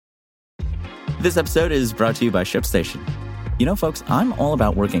This episode is brought to you by ShipStation. You know, folks, I'm all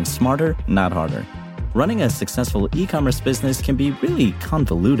about working smarter, not harder. Running a successful e-commerce business can be really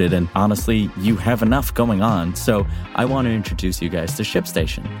convoluted, and honestly, you have enough going on, so I want to introduce you guys to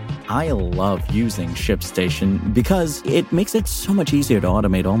ShipStation. I love using ShipStation because it makes it so much easier to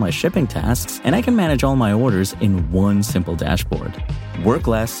automate all my shipping tasks, and I can manage all my orders in one simple dashboard. Work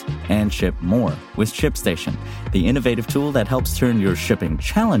less and ship more with ShipStation, the innovative tool that helps turn your shipping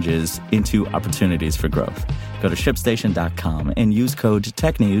challenges into opportunities for growth. Go to ShipStation.com and use code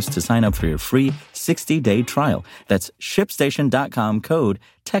TechNews to sign up for your free 60-day trial. That's ShipStation.com, code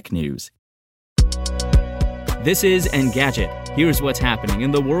TechNews. This is Engadget. Here's what's happening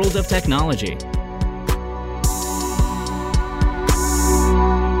in the world of technology.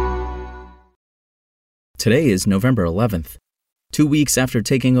 Today is November 11th. 2 weeks after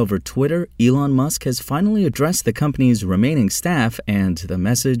taking over Twitter, Elon Musk has finally addressed the company's remaining staff, and the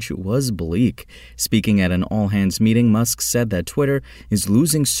message was bleak. Speaking at an all-hands meeting, Musk said that Twitter is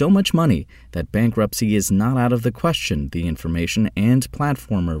losing so much money that bankruptcy is not out of the question, the Information and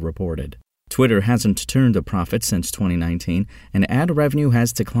Platformer reported. Twitter hasn't turned a profit since 2019, and ad revenue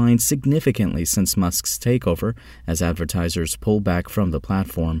has declined significantly since Musk's takeover as advertisers pull back from the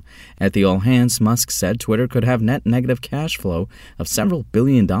platform. At the all-hands, Musk said Twitter could have net negative cash flow of several $1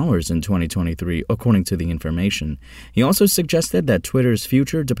 billion in 2023, according to the Information. He also suggested that Twitter's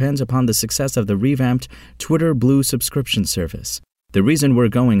future depends upon the success of the revamped Twitter Blue subscription service. The reason we're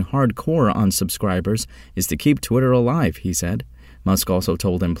going hardcore on subscribers is to keep Twitter alive, he said. Musk also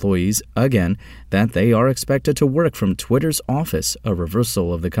told employees, again, that they are expected to work from Twitter's office, a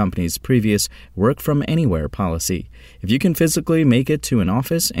reversal of the company's previous work-from-anywhere policy. If you can physically make it to an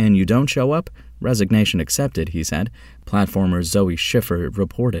office and you don't show up, resignation accepted, he said. Platformer Zoe Schiffer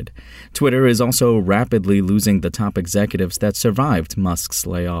reported. Twitter is also rapidly losing the top executives that survived Musk's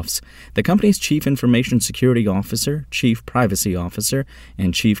layoffs. The company's chief information security officer, chief privacy officer,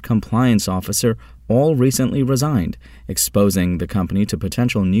 and chief compliance officer all recently resigned, exposing the company to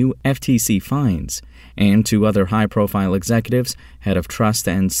potential new FTC fines. And two other high-profile executives, head of trust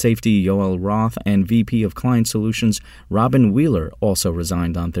and safety Yoel Roth and VP of client solutions Robin Wheeler, also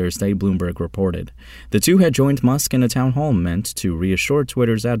resigned on Thursday, Bloomberg reported. The two had joined Musk in a town hall meant to reassure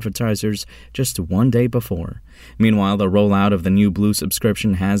Twitter's advertisers just 1 day before. Meanwhile, the rollout of the new Blue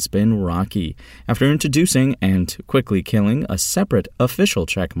subscription has been rocky. After introducing and quickly killing a separate official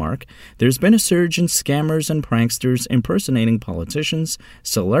checkmark, there's been a surge in scammers and pranksters impersonating politicians,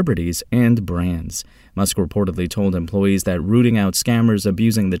 celebrities, and brands. Musk reportedly told employees that rooting out scammers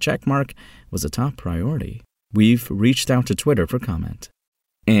abusing the checkmark was a top priority. We've reached out to Twitter for comment.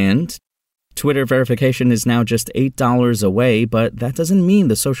 And Twitter verification is now just $8 away, but that doesn't mean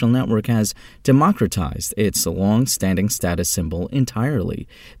the social network has democratized its long-standing status symbol entirely.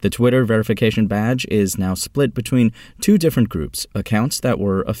 The Twitter verification badge is now split between two different groups: accounts that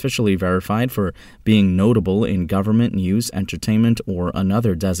were officially verified for being notable in government, news, entertainment, or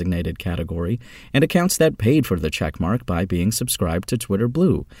another designated category, and accounts that paid for the checkmark by being subscribed to Twitter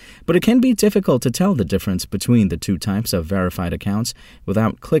Blue. But it can be difficult to tell the difference between the two types of verified accounts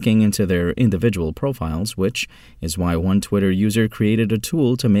without clicking into their individual profiles, which is why one Twitter user created a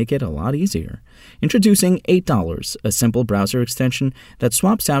tool to make it a lot easier. Introducing $8, a simple browser extension that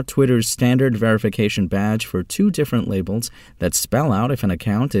swaps out Twitter's standard verification badge for two different labels that spell out if an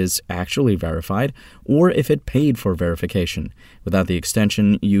account is actually verified or if it paid for verification. Without the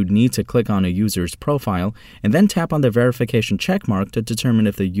extension, you'd need to click on a user's profile and then tap on the verification checkmark to determine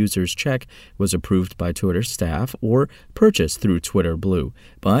if the user's check was approved by Twitter staff or purchased through Twitter Blue.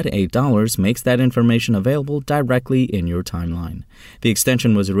 But $8 makes that information available directly in your timeline. The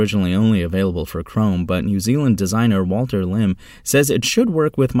extension was originally only available for Chrome, but New Zealand designer Walter Lim says it should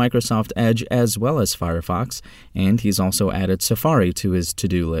work with Microsoft Edge as well as Firefox, and he's also added Safari to his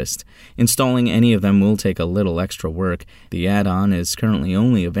to-do list. Installing any of them will take a little extra work. The add-on is currently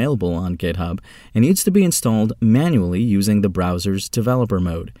only available on GitHub and needs to be installed manually using the browser's developer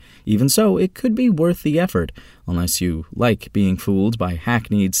mode. Even so, it could be worth the effort, unless you like being fooled by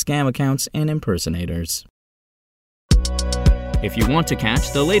hackneyed scam accounts and impersonators. If you want to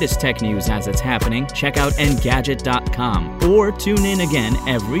catch the latest tech news as it's happening, check out Engadget.com or tune in again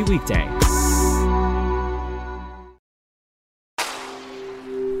every weekday.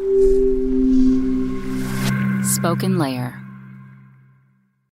 Spoken Layer.